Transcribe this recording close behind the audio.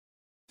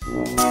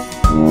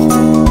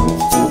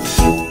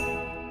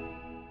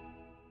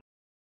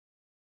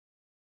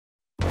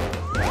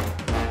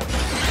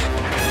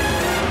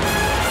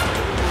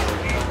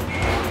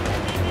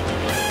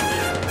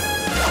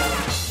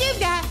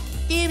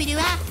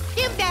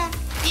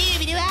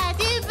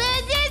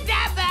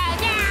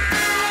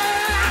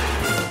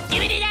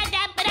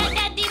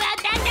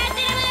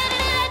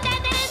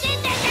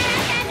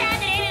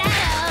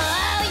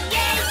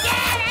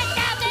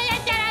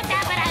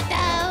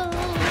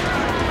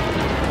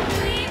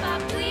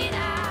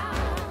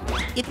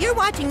If you're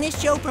watching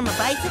this show from a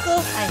bicycle,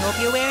 I hope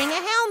you're wearing a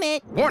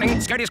helmet. Warning,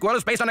 Scaredy Squirrel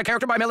is based on a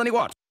character by Melanie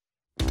Watt.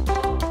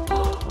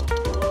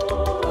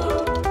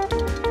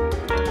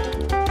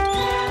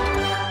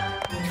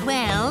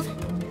 12,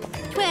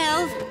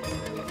 12,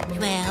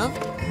 12,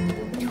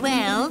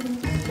 12,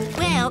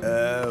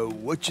 12.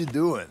 What you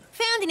doing?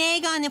 Found an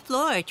egg on the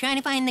floor, trying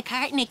to find the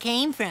carton it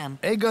came from.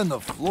 Egg on the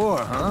floor,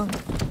 huh?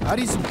 How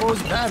do you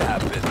suppose that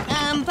happened?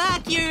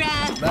 Buck, you're,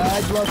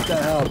 I'd love to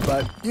help,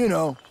 but, you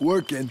know,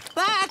 working.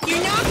 Buck,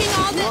 you're knocking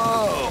all the...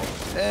 Whoa!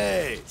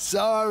 Hey,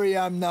 sorry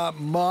I'm not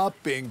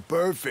mopping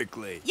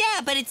perfectly.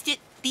 Yeah, but it's just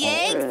the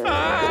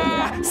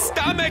egg.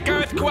 Stomach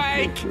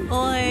earthquake!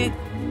 Or...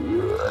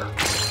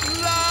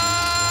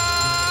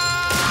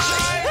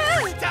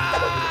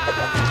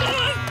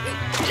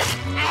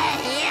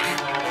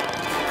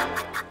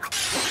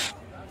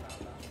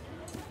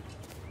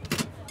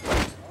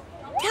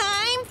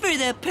 Time for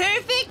the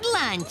perfect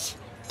lunch.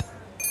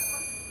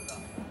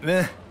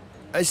 Meh.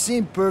 I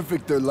seen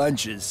perfecter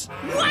lunches.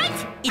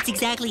 What? It's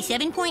exactly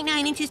 7.9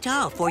 inches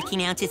tall, 14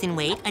 ounces in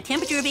weight, a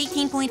temperature of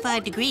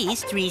 18.5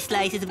 degrees, 3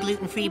 slices of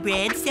gluten-free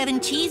bread, 7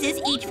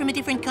 cheeses, each from a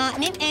different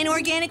continent, and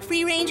organic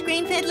free-range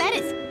grain-fed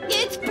lettuce.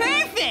 It's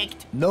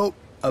perfect! Nope.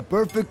 A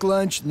perfect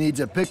lunch needs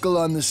a pickle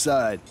on the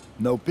side.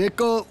 No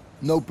pickle,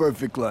 no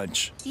perfect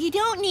lunch. You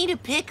don't need a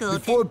pickle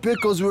Before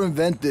pickles were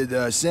invented,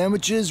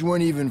 sandwiches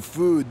weren't even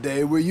food.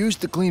 They were used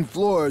to clean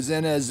floors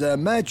and as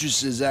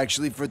mattresses,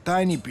 actually, for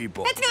tiny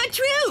people. That's not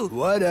true!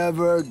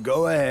 Whatever.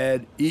 Go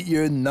ahead. Eat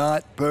your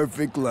not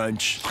perfect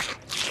lunch.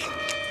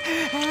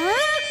 Huh?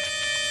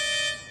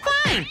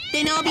 Fine.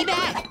 Then I'll be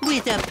back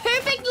with a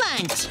perfect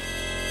lunch.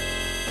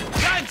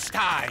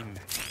 Lunchtime!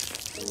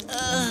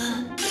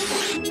 Huh.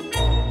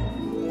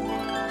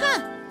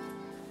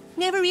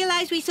 Never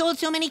realized we sold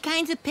so many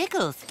kinds of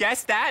pickles.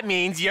 Guess that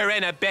means you're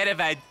in a bit of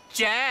a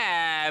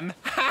jam.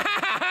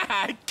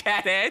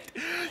 Get it?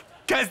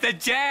 Because the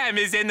jam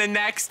is in the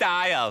next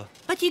aisle.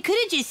 But you could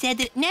have just said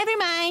that. Never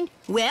mind.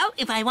 Well,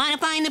 if I want to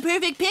find the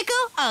perfect pickle,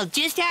 I'll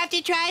just have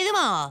to try them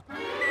all.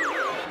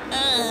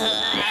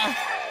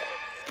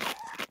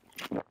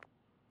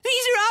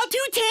 These are all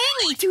too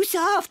tangy, too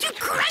soft, too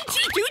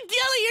crunchy, too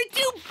dilly, or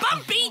too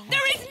bumpy.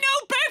 There is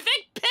no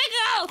perfect pickle!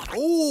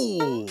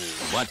 Oh,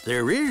 but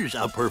there is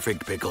a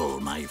perfect pickle,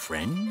 my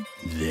friend.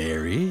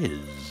 There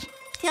is.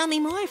 Tell me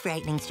more,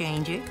 frightening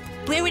stranger.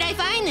 Where would I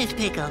find this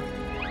pickle?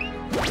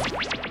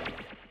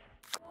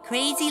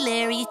 Crazy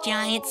Larry's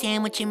Giant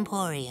Sandwich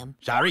Emporium.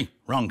 Sorry,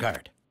 wrong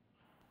card.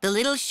 The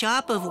little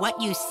shop of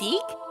what you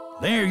seek?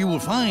 There you will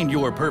find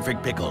your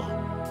perfect pickle.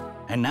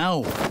 And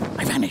now,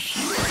 I vanish.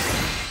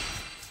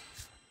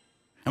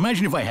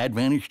 Imagine if I had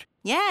vanished.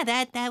 Yeah,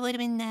 that would have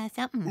been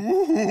something.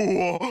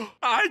 Ooh,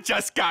 I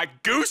just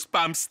got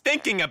goosebumps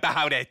thinking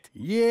about it.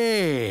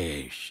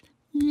 Yes,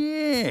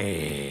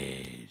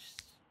 yes.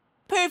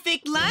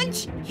 Perfect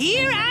lunch,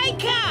 here I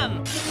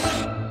come!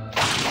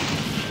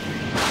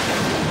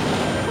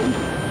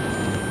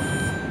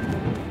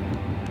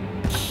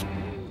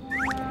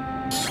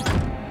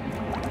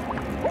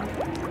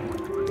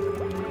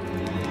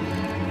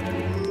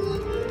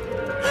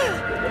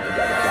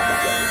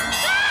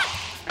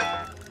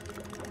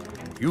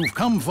 You've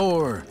come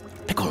for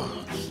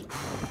pickles.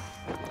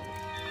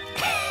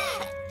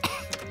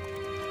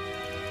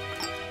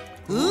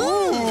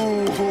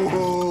 Ooh.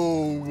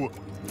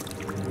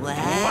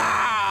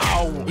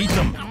 Wow! Eat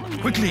them,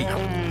 quickly.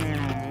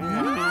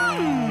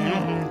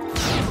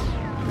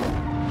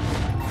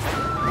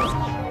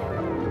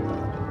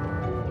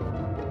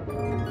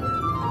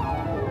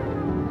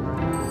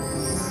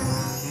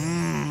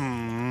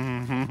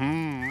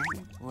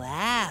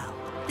 Wow,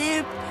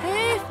 they're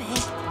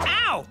perfect.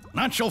 Ow!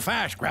 Not so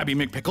fast, Grabby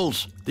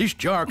McPickles. This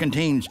jar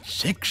contains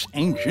 6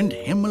 ancient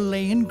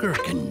Himalayan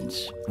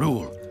gherkins.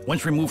 Rule,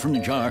 once removed from the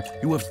jar,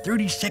 you have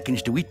 30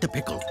 seconds to eat the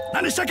pickle.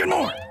 Not a second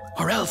more,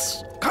 or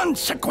else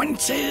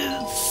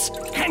consequences.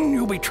 Can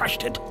you be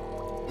trusted?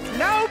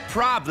 No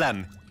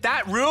problem.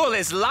 That rule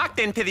is locked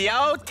into the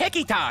old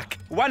ticky-tock.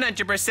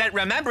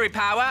 100% memory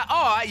power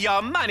or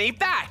your money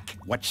back.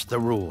 What's the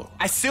rule?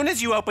 As soon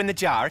as you open the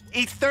jar,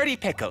 eat 30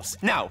 pickles.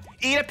 No,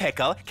 eat a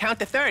pickle, count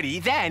to 30,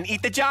 then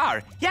eat the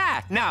jar.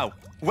 Yeah, no.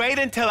 Wait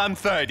until I'm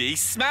 30,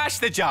 smash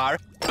the jar,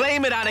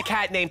 blame it on a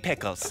cat named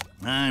Pickles.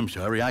 I'm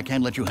sorry, I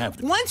can't let you have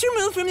them. Once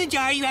removed from the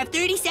jar, you have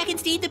 30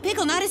 seconds to eat the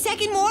pickle, not a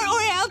second more,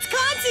 or else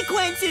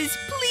consequences.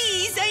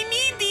 Please, I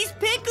need these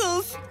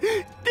pickles.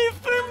 They're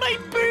for my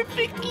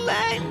perfect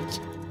lunch.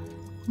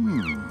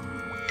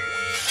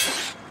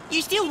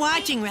 You're still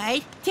watching,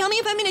 right? Tell me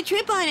if I'm gonna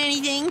trip on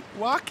anything.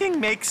 Walking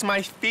makes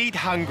my feet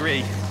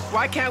hungry.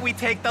 Why can't we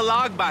take the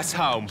log bus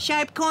home?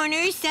 Sharp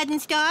corners, sudden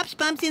stops,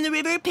 bumps in the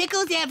river,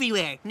 pickles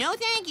everywhere. No,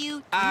 thank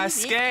you.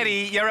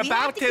 Scaredy, you're We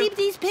about have to keep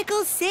these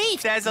pickles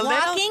safe. There's a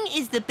Walking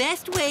is the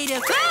best way to...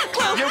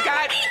 Whoa. You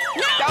got...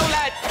 No. Don't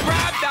let...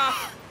 Grab the...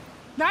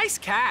 Nice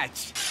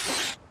catch.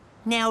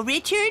 Now,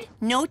 Richard,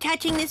 no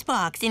touching this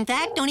box. In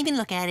fact, don't even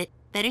look at it.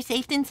 Better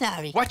safe than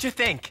sorry. What you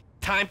think?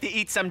 Time to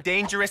eat some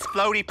dangerous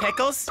floaty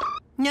pickles?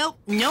 Nope,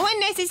 no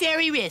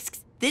unnecessary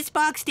risks. This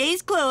box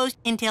stays closed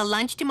until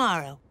lunch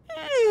tomorrow.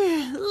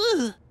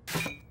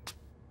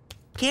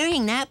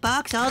 Carrying that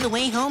box all the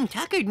way home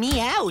tuckered me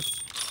out.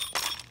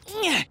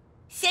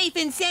 Safe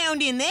and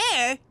sound in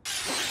there.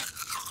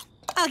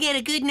 I'll get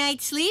a good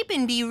night's sleep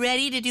and be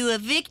ready to do a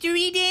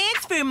victory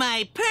dance for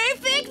my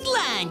perfect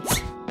lunch.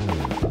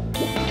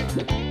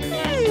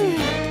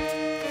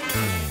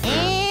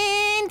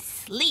 And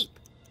sleep.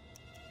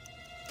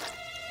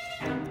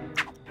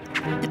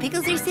 The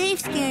pickles are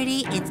safe,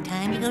 Scaredy. It's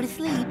time to go to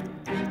sleep.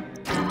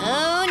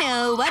 Oh,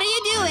 no. What are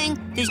you doing?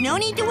 There's no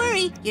need to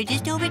worry. You're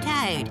just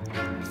overtired.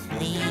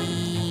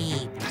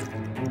 Sleep.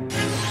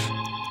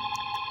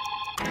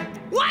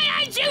 Why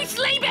aren't you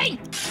sleeping?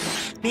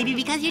 Maybe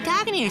because you're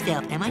talking to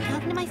yourself. Am I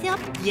talking to myself?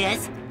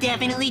 Yes,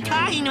 definitely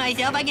talking to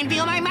myself. I can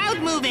feel my mouth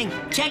moving.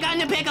 Check on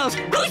the pickles.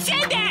 Who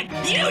said that?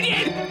 You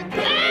did!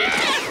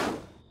 Ah!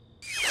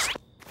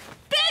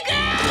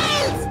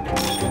 Pickles!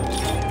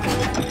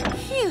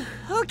 Phew.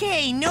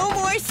 Okay, no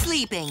more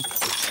sleeping.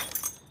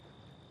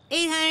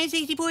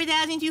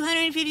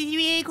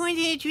 864,253 acorns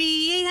in a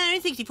tree.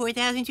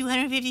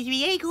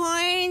 864,253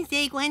 acorns.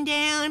 Take one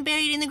down,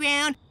 buried in the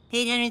ground.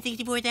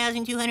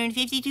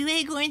 864,252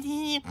 acorns.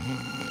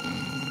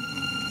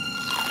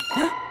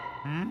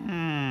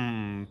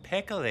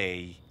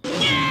 Pickly.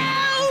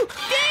 No!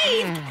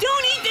 Dave!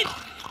 Don't eat the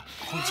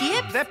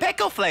chips? They're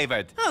pickle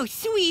flavored. Oh,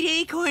 sweet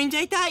acorns.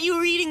 I thought you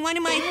were eating one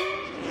of my...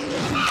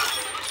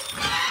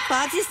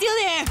 Box is still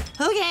there.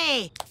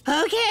 Okay.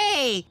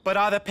 Okay. But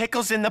are the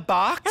pickles in the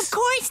box? Of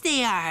course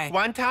they are.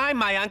 One time,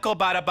 my uncle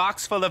bought a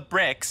box full of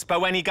bricks, but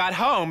when he got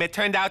home, it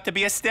turned out to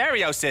be a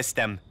stereo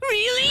system.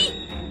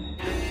 Really?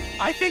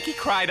 I think he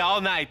cried all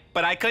night,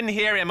 but I couldn't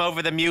hear him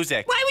over the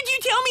music. Why would you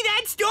tell me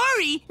that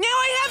story? Now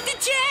I have to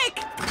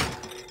check.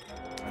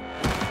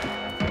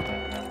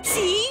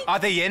 See? Are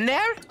they in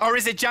there? Or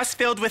is it just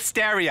filled with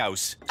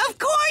stereos? Of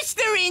course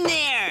they're in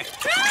there.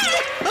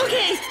 Ah!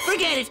 Okay,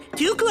 forget it.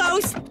 Too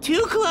close.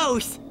 Too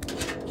close.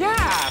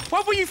 Yeah,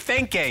 what were you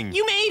thinking?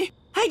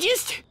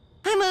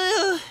 I'm a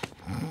little...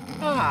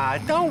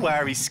 Don't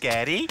worry,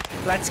 Scaredy.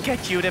 Let's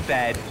get you to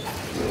bed.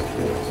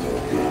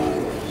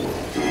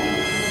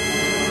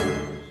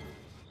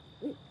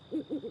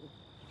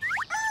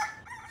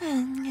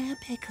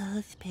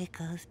 Pickles,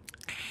 pickles.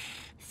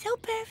 So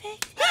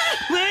perfect.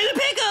 Where are the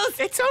pickles?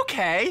 It's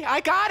okay.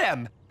 I got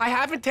him. I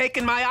haven't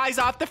taken my eyes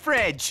off the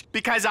fridge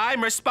because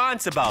I'm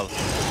responsible.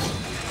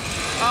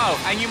 Oh,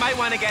 and you might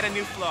want to get a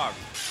new floor.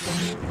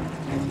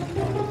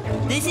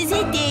 This is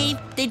it, Dave.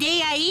 The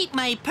day I eat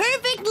my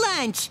perfect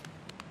lunch.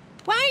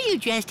 Why are you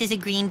dressed as a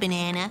green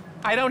banana?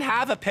 I don't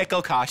have a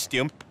pickle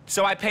costume,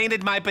 so I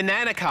painted my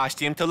banana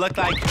costume to look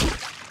like...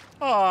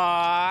 Oh,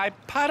 I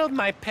puddled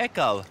my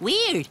pickle.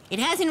 Weird. It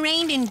hasn't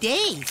rained in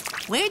days.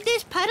 Where'd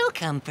this puddle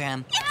come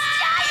from? It's giant!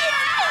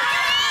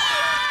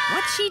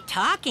 What's she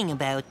talking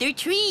about? They're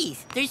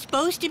trees. They're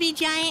supposed to be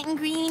giant and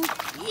green.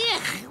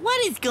 Yuck,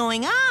 what is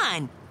going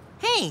on?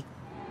 Hey,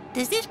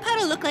 does this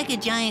puddle look like a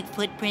giant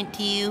footprint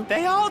to you?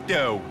 They all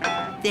do.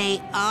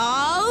 They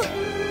all?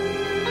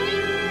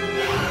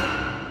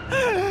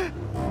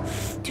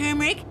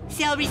 Turmeric,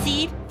 celery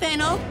seed,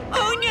 fennel.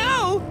 Oh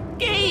no!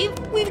 Dave,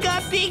 we've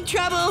got big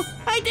trouble.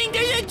 I think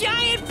there's a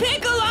giant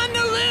pickle on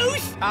the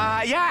loose.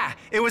 Yeah.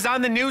 It was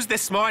on the news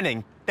this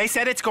morning. They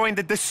said it's going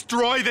to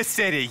destroy the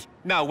city.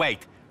 No,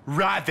 wait.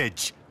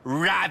 Ravage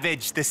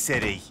the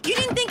city. You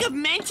didn't think of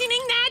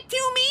mentioning that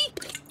to me?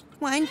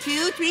 1,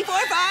 2, 3, 4,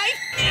 5.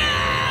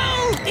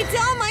 No! It's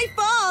all my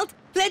fault.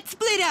 Let's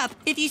split up.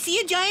 If you see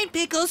a giant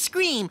pickle,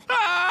 scream.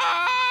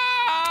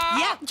 Ah!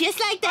 Yep, just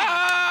like that.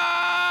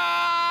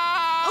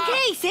 Ah!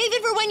 Okay, save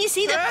it for when you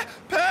see the...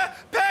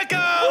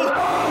 Pickle!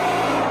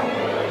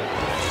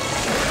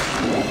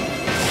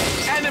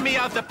 Enemy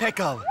of the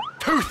pickle.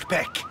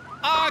 Toothpick.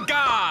 Oh,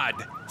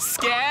 God.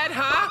 Scared,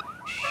 huh?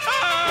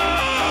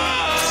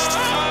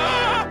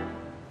 Ah!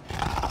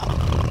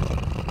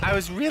 I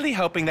was really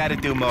hoping that'd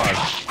do more.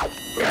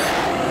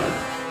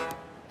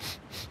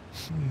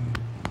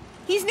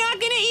 He's not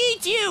gonna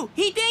eat you.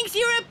 He thinks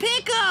you're a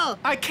pickle.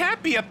 I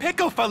can't be a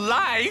pickle for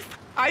life.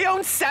 I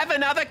own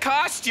 7 other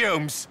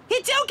costumes.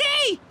 It's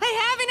okay. I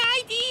have an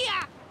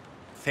idea.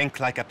 Think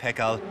like a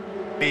pickle.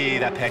 Be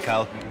the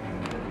pickle.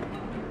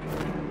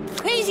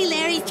 Crazy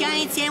Larry's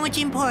Giant Sandwich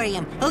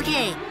Emporium.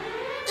 Okay.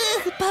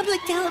 Public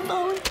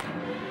telephone.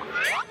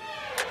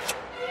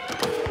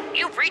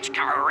 You've reached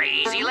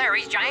Crazy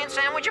Larry's Giant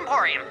Sandwich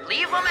Emporium.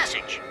 Leave a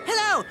message.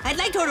 Hello. I'd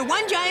like to order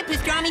 1 giant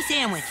pastrami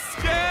sandwich.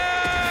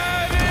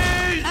 Scaredy!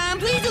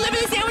 Please deliver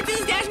the sandwiches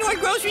and stash toward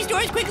grocery store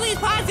as quickly as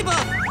possible.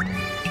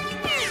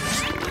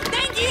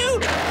 Thank you.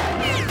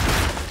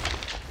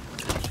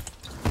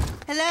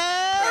 Hello?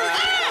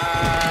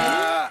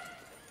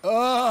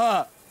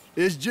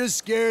 It's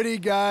just Scaredy,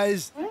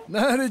 guys.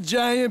 Not a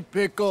giant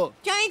pickle.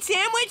 Giant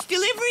sandwich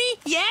delivery?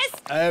 Yes?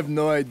 I have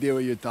no idea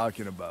what you're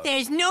talking about.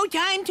 There's no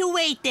time to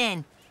wait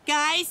then.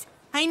 Guys,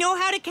 I know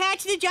how to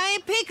catch the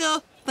giant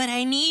pickle, but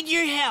I need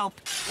your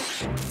help.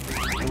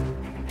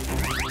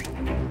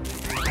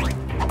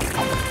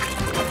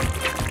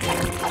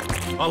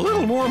 A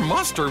little more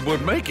mustard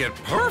would make it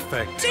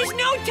perfect. There's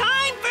no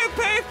time for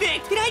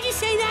perfect. Did I just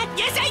say that?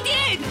 Yes, I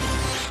did.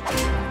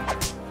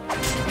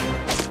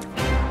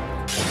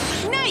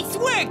 Nice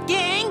work,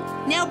 gang.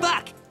 Now,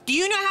 Buck, do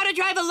you know how to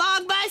drive a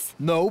log bus?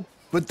 Nope,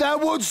 but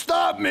that won't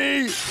stop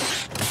me.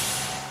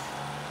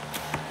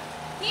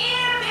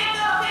 Here,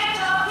 pickle,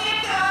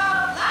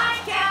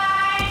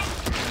 lunchtime.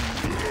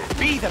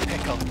 Be the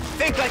pickle.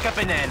 Think like a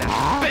banana.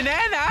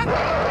 Banana?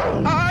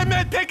 I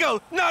meant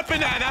pickle, not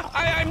banana.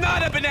 I am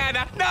not a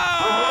banana.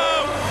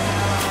 No!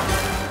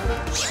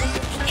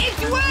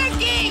 It's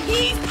working.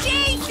 He's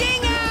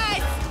chasing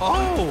us.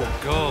 Oh,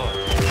 God.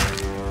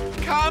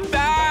 Come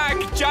back,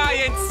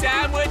 giant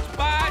sandwich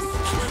bus.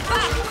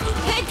 Buck,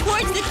 head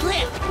towards the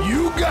cliff.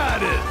 You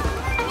got it.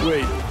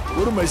 Wait,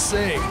 what am I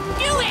saying?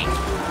 Do it.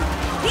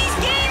 He's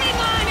gaining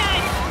on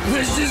us.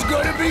 This is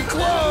gonna be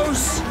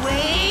close.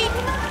 Wait,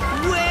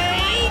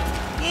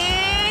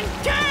 and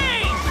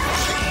turn!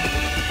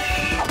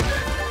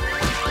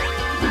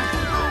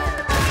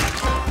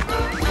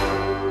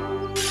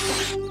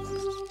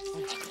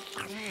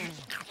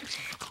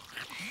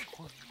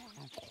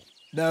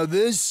 Now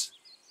this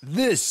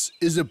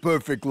is a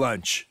perfect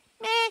lunch.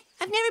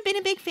 I've never been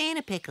a big fan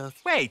of pickles.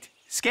 Wait,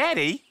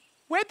 Scaredy,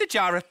 where'd the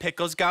jar of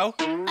pickles go?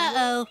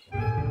 Uh-oh.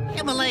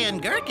 Himalayan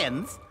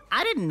gherkins?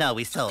 I didn't know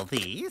we sold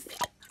these.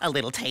 A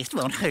little taste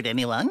won't hurt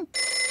anyone.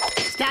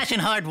 Stash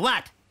and hard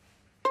what?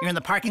 You're in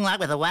the parking lot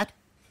with a what?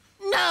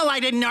 No, I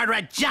didn't order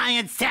a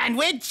giant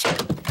sandwich!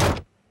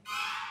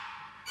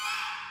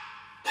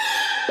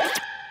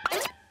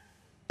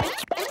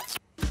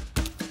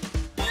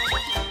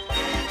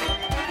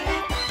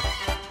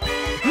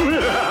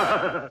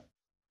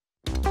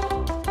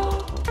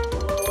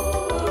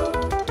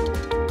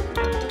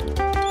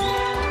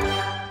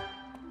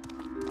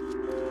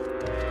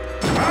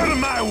 Out of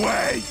my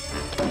way!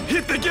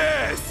 Hit the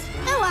gas!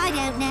 Oh, I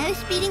don't know.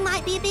 Speeding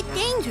might be a bit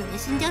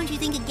dangerous, and don't you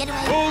think a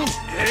getaway... Pull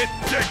it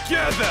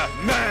together,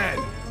 man!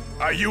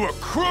 Are you a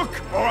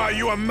crook or are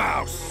you a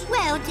mouse?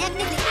 Well,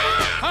 technically...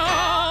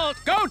 Oh,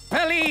 goat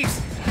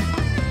police!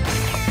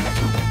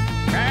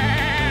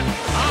 Get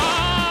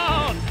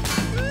out!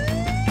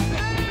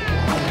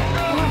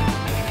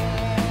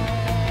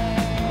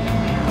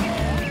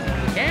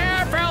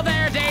 Careful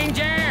there,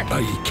 danger!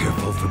 I eat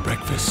careful for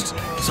breakfast.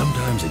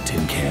 Sometimes a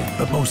tin can,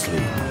 but mostly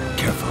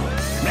careful.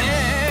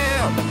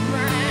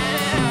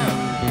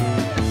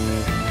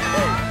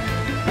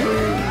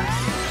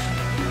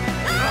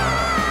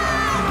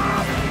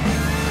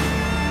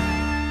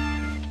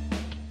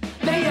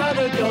 They are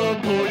the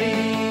dog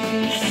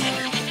police.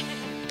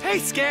 Hey,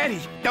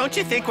 Scaredy, don't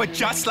you think we're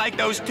just like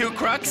those two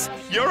crooks?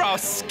 You're all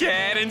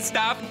scared and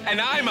stuff,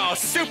 and I'm all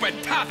super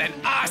tough and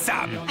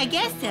awesome. I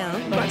guess so.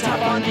 But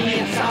tough on the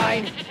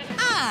inside.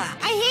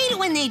 I hate it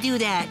when they do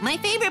that. My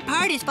favorite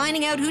part is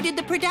finding out who did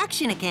the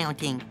production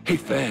accounting. Hey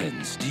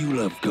fans, do you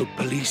love Goat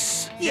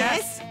Police?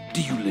 Yes.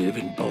 Do you live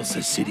in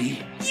Balsa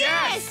City?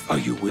 Yes! Are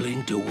you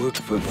willing to work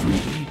for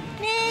free?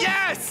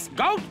 Yes!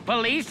 Goat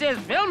Police is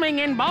filming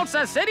in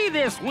Balsa City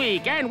this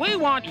week, and we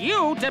want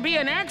you to be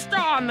an extra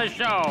on the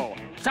show.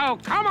 So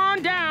come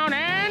on down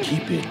and...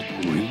 Keep it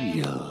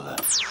real.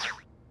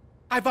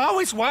 I've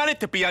always wanted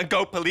to be on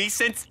Goat Police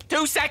since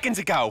 2 seconds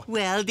ago.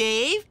 Well,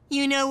 Dave,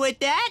 you know what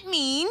that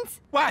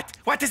means. What?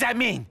 What does that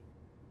mean?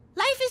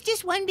 Life is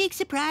just one big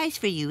surprise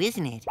for you,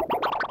 isn't it?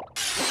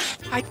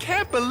 I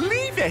can't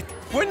believe it.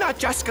 We're not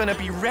just gonna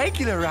be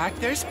regular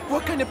actors,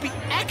 we're gonna be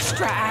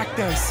extra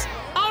actors.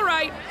 All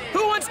right,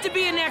 who wants to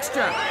be an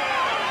extra?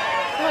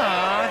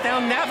 Aw,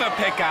 they'll never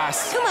pick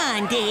us. Come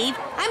on, Dave.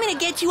 I'm gonna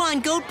get you on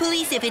Goat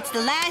Police if it's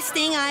the last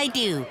thing I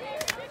do.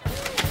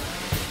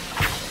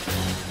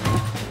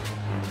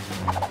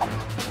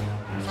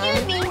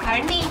 Excuse me,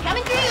 pardon me,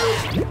 coming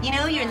through. You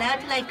know, you're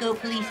allowed to like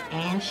Goat Police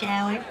and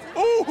shower.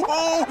 Ooh,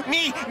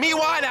 me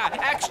wanna,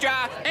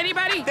 extra.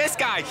 Anybody? This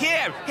guy,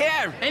 here.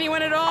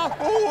 Anyone at all? Ooh.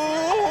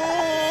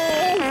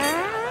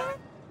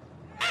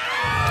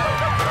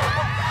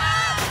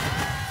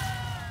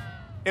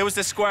 It was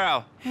the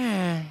squirrel.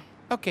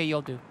 Okay,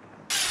 you'll do.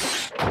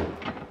 Places,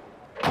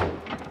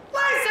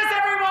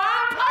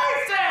 everyone!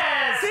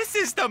 Places! This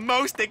is the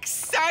most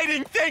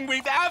exciting thing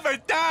we've ever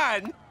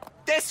done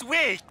this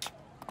week.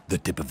 The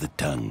tip of the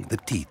tongue, the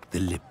teeth, the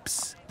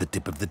lips. The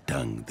tip of the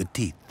tongue, the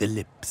teeth, the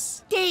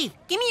lips. Dave,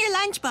 give me your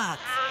lunchbox.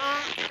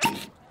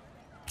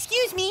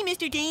 Excuse me,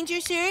 Mr.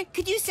 Danger, sir.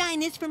 Could you sign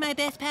this for my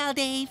best pal,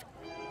 Dave?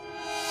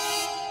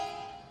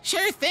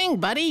 Sure thing,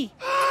 buddy.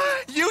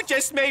 You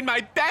just made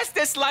my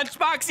bestest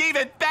lunchbox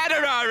even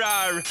better,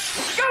 RR!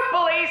 Goat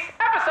Police,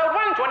 episode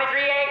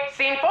 123A,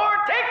 scene 4,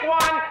 take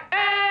 1,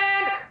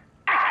 and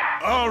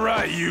action! All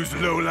right, yous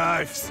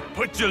lowlifes.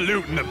 Put your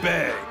loot in the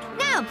bag.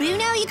 Now,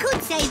 Bruno, you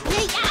could say,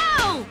 please.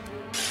 Ow!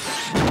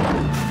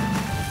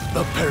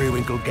 The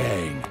Periwinkle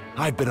Gang.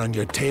 I've been on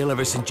your tail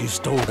ever since you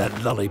stole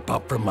that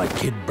lollipop from my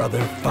kid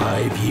brother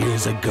 5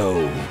 years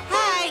ago.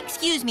 Hi,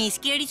 excuse me,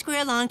 Scaredy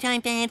Squirrel,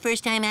 longtime fan,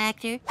 first-time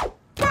actor.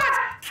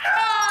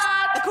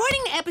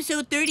 According to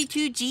episode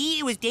 32G,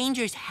 it was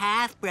Danger's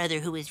half-brother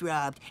who was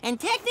robbed. And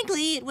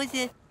technically, it was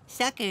a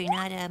sucker,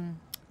 not,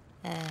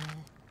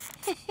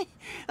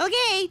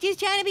 Okay, just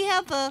trying to be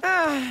helpful.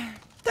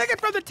 Take it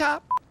from the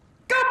top.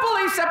 Goat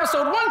Police,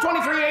 episode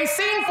 123A,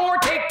 scene 4,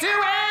 take 2,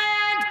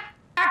 and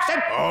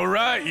action! All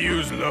right,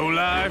 yous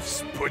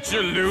lowlifes. Put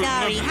your loot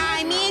Sorry, in the...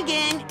 hi, me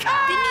again. Didn't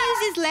he use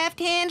his left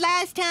hand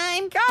last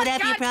time? Would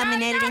that be a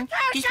problem in editing?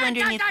 Just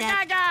wondering if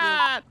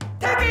that...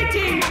 Take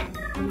 18!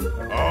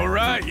 All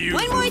right, yous...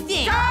 One more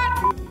thing.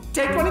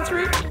 Take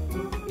 23.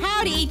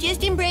 Howdy,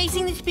 just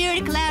embracing the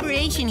spirit of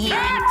collaboration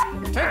here.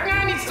 Take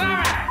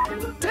 97.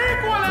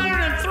 Take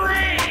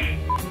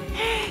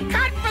 103.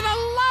 Cut for the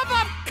love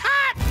of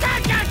cut!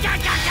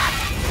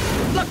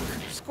 Cut! Look,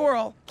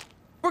 Squirrel,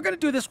 we're gonna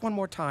do this one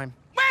more time.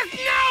 With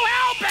no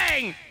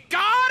helping!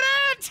 Got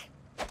it?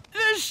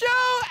 The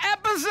show,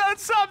 episode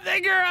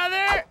something or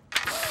other.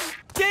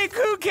 Take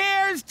who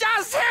cares,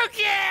 just who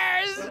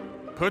cares?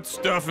 Put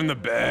stuff in the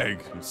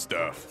bag and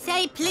stuff.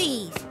 Say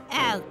please.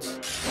 Ouch.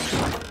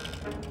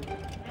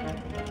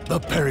 The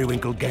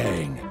Periwinkle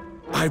Gang.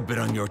 I've been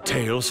on your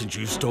tail since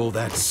you stole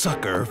that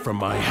sucker from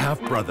my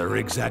half-brother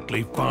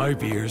exactly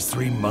 5 years,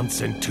 3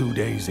 months, and 2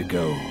 days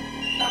ago.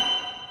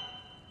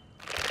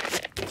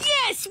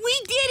 Yes,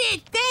 we did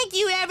it! Thank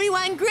you,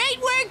 everyone.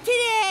 Great work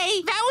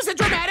today. That was a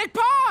dramatic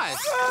pause.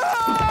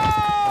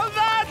 Oh,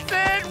 that's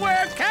it.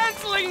 We're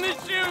canceling the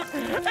shoot.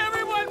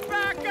 Everyone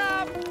back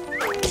up.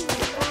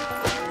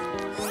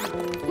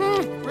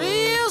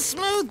 Real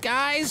smooth,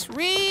 guys.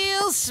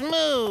 Real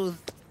smooth.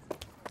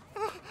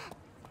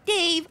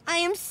 Dave, I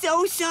am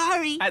so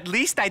sorry. At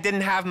least I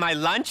didn't have my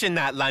lunch in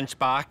that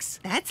lunchbox.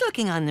 That's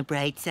looking on the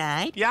bright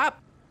side.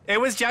 Yup.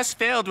 It was just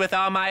filled with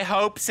all my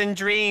hopes and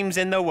dreams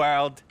in the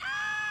world.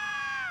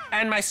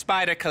 And my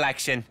spider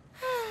collection.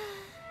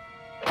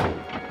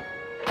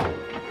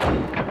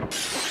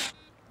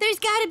 There's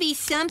gotta be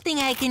something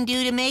I can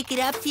do to make it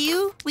up to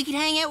you. We could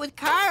hang out with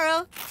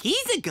Carl.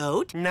 He's a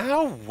goat.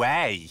 No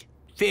way.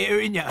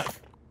 Fair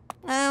enough.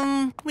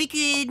 We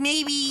could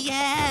maybe,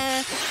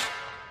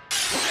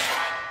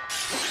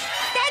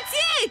 That's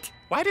it!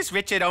 Why does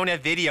Richard own a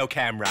video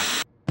camera?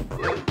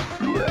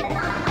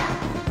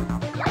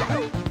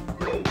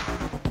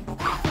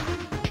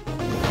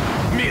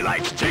 Me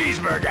likes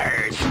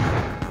cheeseburgers.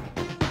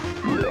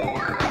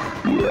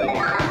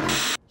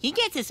 He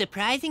gets a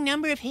surprising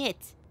number of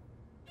hits.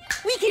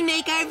 We can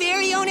make our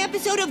very own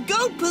episode of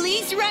Goat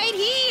Police right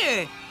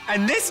here!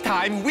 And this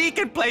time, we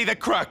can play the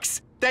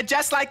crooks. They're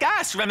just like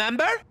us,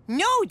 remember?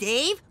 No,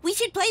 Dave. We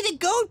should play the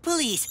Goat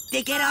Police.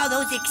 They get all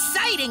those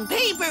exciting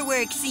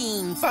paperwork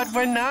scenes. But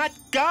we're not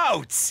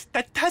goats.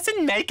 That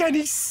doesn't make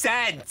any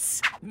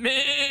sense.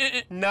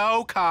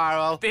 No,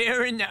 Carl.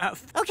 Fair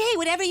enough. Okay,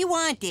 whatever you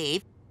want,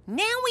 Dave.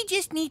 Now we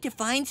just need to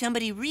find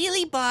somebody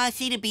really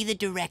bossy to be the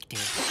director.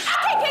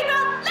 Okay,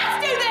 people,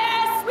 let's do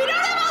this! We don't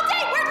have all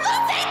day! We're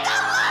losing the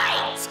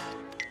light!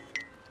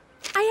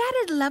 I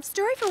added a love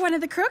story for one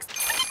of the crooks.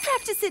 We can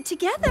practice it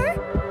together.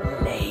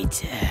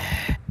 Later.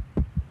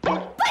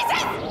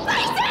 Places!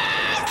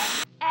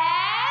 Places!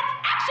 And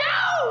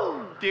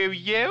action! Do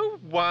you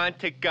want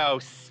to go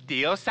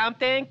steal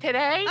something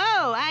today?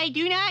 Oh, I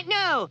do not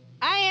know.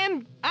 I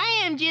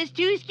am just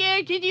too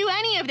scared to do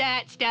any of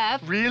that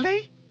stuff.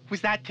 Really?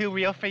 Was that too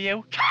real for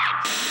you?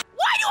 Cut!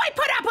 Why do I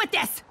put up with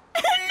this?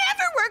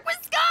 Never work with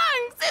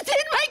skunks! It's in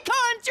my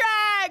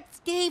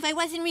contract! Dave, I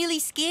wasn't really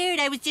scared.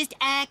 I was just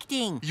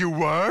acting. You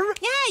were?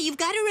 Yeah, you've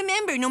got to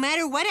remember, no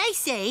matter what I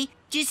say,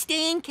 just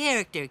stay in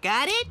character.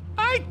 Got it?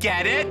 I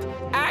get it.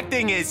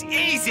 Acting is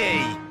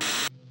easy.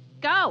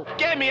 Go.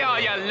 Give me all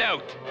your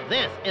loot.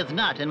 This is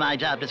not in my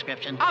job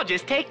description. I'll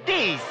just take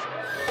these.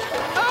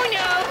 Oh,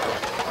 no!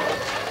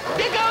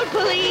 The Goat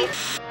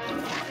Police!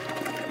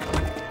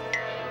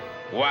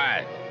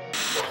 What?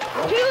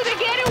 To the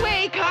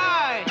getaway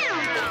car!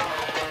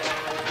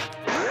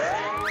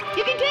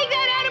 You can take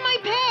that out of my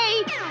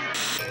pay!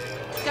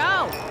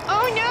 Go.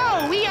 Oh,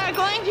 no! We are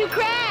going to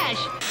crash!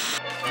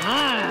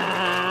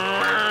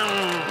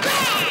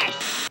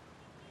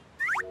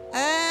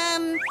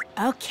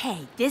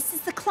 Okay, this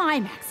is the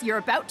climax. You're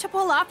about to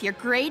pull off your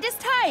greatest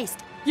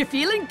heist. You're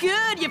feeling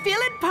good. You're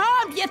feeling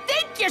pumped. You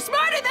think you're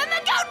smarter than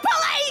the Goat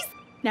Police!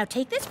 Now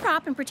take this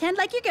prop and pretend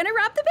like you're gonna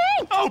rob the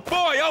bank. Oh,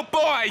 boy, oh,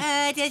 boy!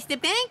 Does the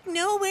bank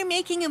know we're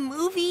making a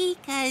movie?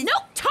 'Cause... No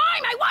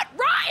time! I want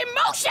raw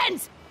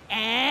emotions!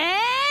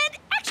 And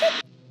action!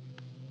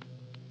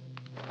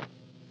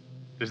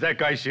 Does that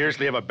guy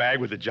seriously have a bag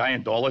with a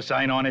giant dollar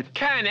sign on it?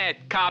 Can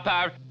it,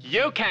 copper?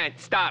 You can't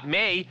stop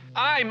me.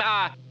 I'm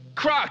a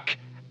crook.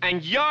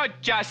 And you're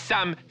just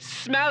some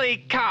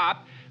smelly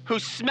cop who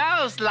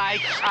smells like,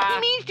 He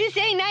means to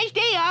say, nice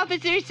day,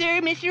 officer,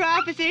 sir, Mr.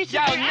 Officer,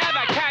 sir. You'll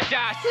never catch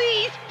us!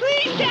 Please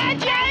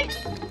catch us!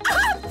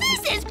 Oh,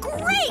 this is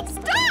great!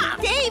 Stop!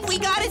 Dave, we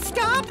gotta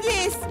stop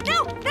this!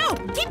 No,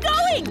 keep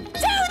going!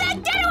 To the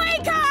getaway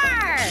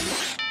car!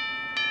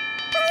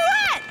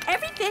 What?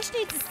 Every fish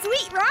needs a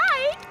sweet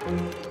ride.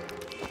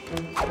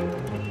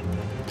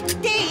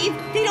 Dave,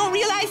 they don't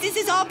realize this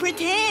is all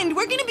pretend.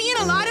 We're gonna be in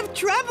a lot of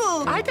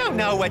trouble. I don't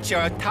know what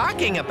you're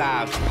talking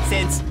about,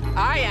 since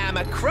I am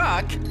a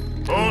crook.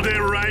 Hold it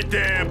right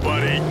there,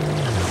 buddy.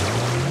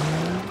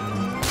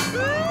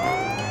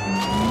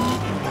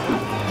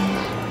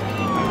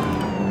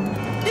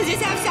 Does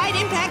this have side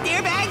impact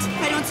airbags?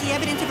 I don't see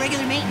evidence of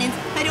regular maintenance.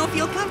 I don't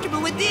feel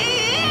comfortable with this.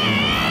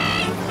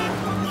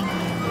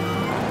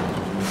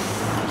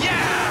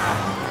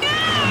 Yeah!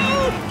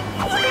 No!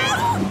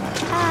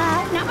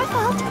 Not my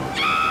fault.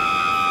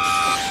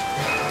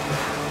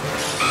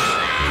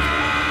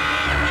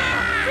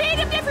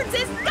 Creative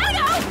differences.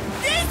 No!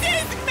 This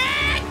is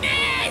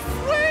madness!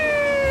 Woo!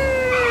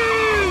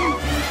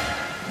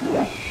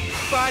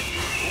 But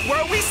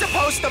were we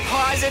supposed to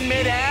pause in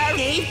midair?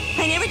 Dave,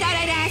 I never thought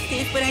I'd ask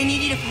this, but I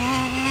need you to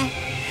fart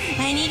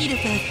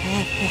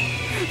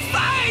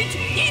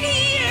in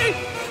here!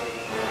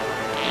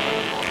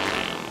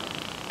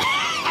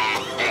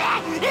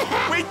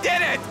 We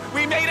did it!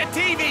 We made a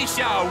TV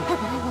show!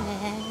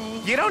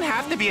 You don't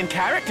have to be in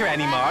character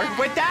anymore.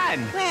 We're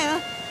done.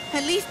 Well,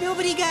 at least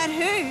nobody got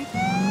hurt.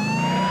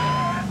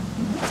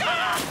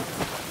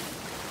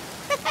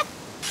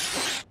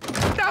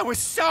 That was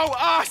so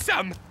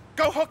awesome!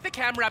 Go hook the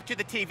camera up to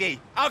the TV.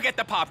 I'll get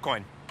the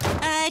popcorn.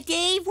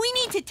 Dave, we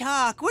need to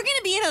talk. We're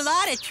gonna be in a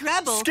lot of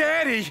trouble.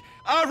 Scaredy!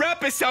 Our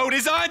episode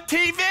is on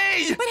TV!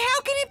 But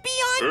how can it be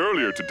on...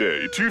 Earlier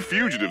today, 2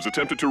 fugitives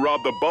attempted to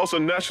rob the Balsa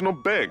National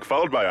Bank,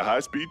 followed by a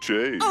high-speed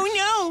chase. Oh,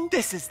 no!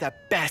 This is the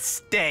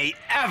best day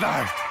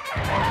ever!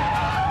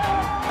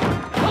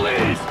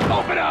 Police,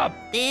 open up!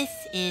 This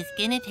is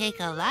gonna take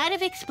a lot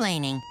of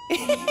explaining.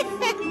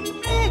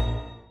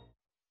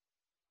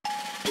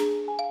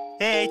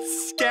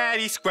 It's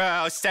Scaredy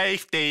Squirrel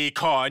Safety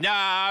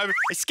Corner.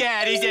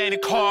 Scaredy's in a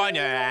corner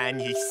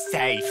and he's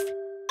safe.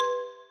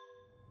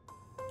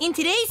 In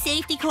today's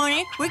Safety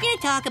Corner, we're gonna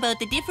talk about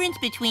the difference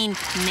between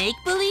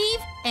make-believe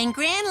and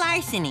grand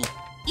larceny.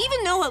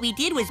 Even though what we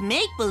did was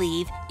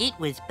make-believe, it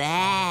was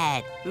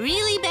bad.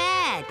 Really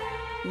bad.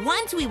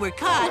 Once we were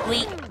caught,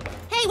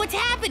 Hey, what's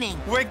happening?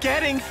 We're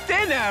getting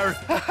thinner.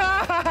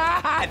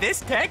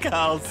 This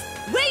tickles.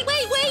 Wait!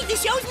 The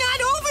show's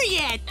not over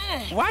yet.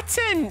 What's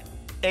in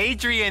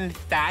Adrian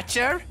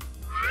Thatcher?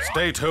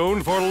 Stay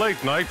tuned for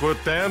Late Night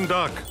with Dan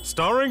Duck,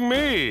 starring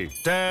me,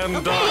 Dan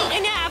Duck. Okay,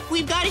 enough.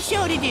 We've got a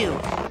show to do.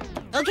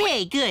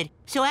 Okay, good.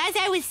 So as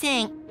I was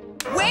saying...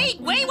 Wait!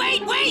 We're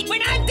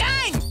not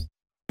done!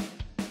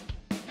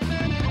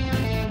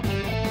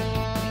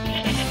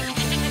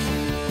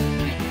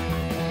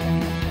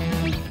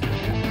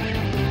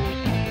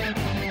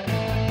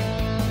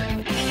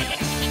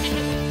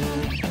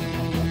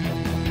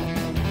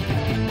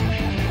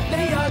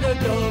 They are the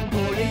dog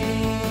police.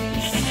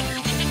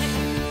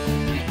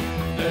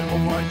 They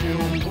will find you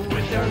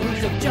with their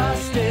hooves of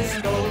justice.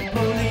 Dog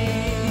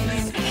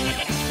police.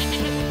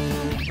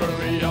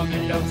 Furry on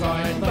the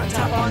outside, but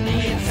tough on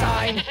the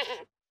inside.